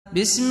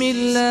بسم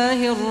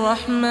الله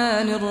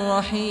الرحمن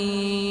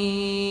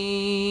الرحيم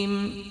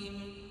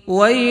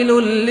ويل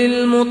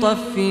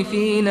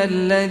للمطففين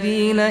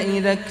الذين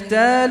إذا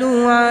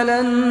اكتالوا على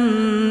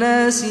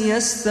الناس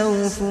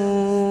يستوفون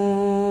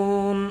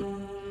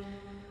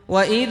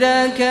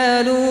وإذا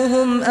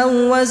كالوهم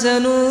أو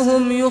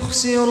وزنوهم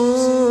يخسرون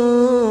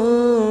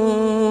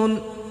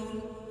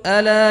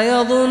ألا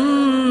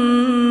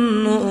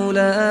يظن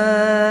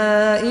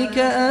أولئك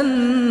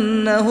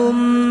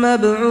أنهم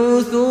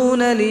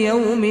مبعوثون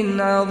ليوم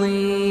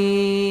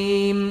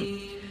عظيم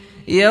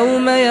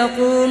يوم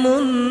يقوم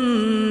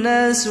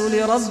الناس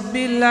لرب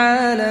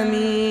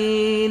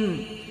العالمين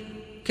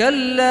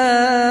كلا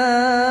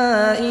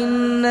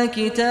إن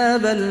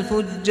كتاب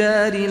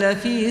الفجار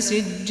لفي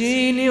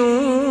سجين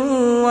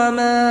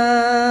وما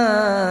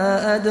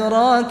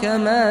أدراك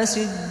ما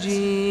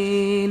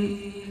سجين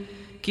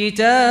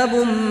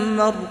كتاب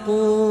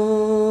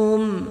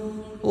مرقوم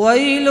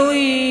ويل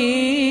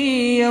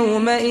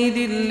يومئذ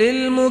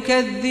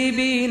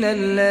للمكذبين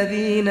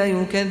الذين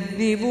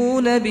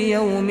يكذبون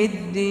بيوم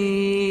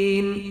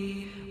الدين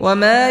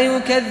وما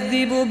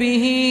يكذب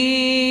به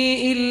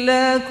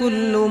إلا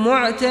كل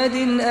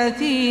معتد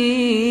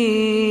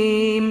أثيم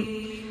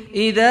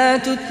إذا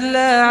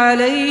تتلى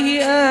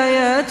عليه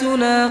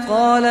آياتنا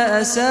قال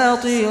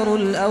أساطير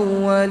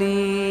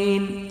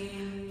الأولين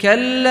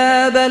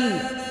كلا بل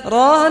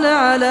ران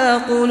على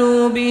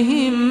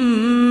قلوبهم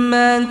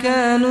ما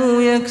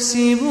كانوا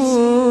يكسبون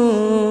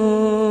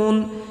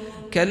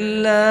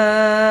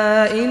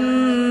كلا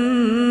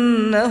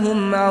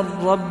إنهم عن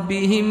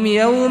ربهم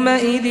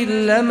يومئذ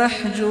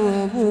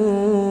لمحجوبون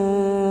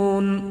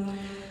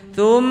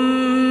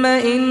ثم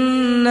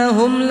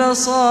إنهم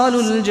لصالو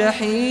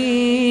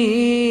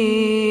الجحيم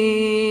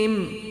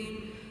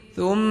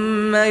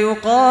ثم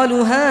يقال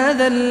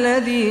هذا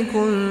الذي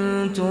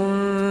كنتم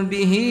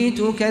به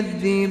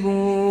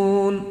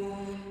تكذبون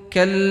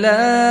كلا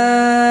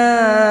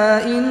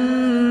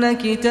إن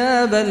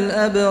كتاب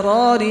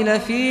الأبرار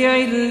لفي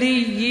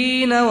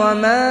عليين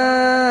وما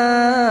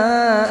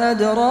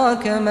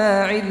أدراك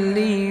ما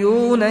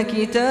عليون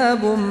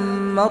كتاب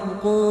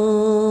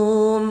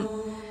مرقوم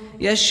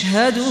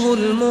يشهده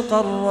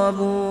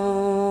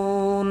المقربون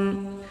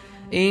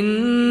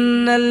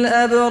إن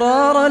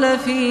الأبرار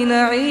لفي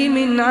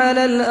نعيم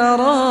على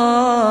الأرائك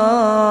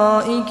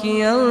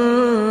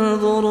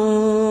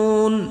ينظرون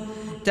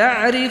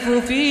تعرف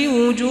في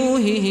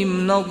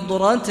وجوههم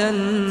نضرة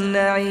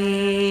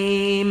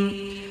النعيم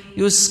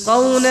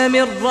يسقون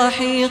من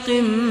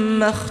رحيق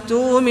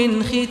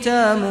مختوم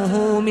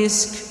ختامه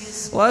مسك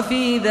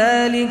وفي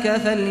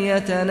ذلك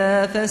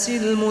فليتنافس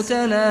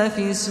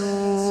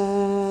المتنافسون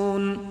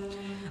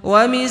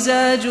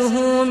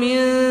ومزاجه من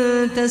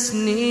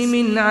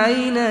تسنيم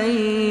عينا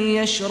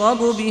يشرب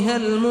بها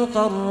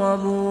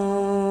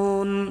المقربون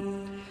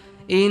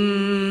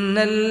إن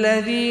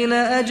الذين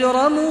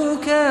أجرموا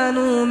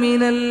كانوا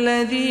من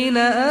الذين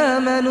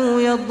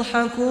آمنوا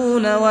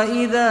يضحكون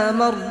وإذا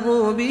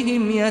مروا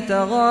بهم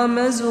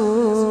يتغامزون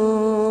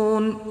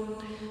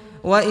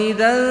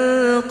وإذا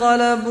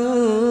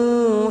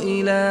انقلبوا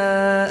إلى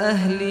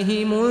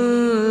أهلهم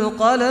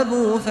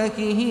انقلبوا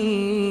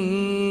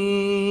فكهين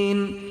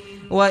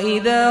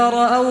وإذا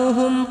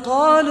رأوهم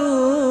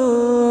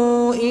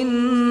قالوا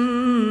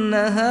إن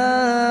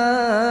هؤلاء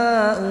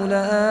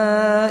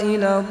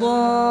لضالون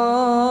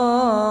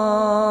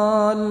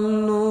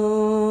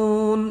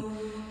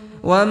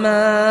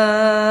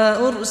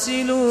وما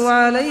أرسلوا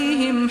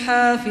عليهم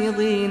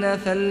حافظين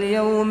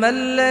فاليوم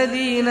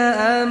الذين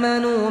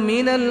آمنوا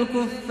من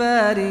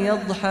الكفار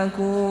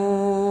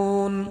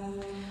يضحكون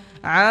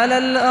على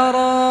الأرائك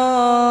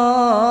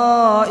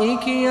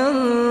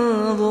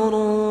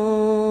ينظرون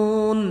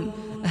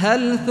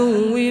هل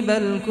ثوب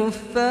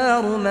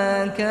الكفار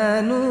ما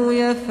كانوا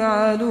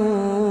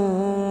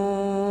يفعلون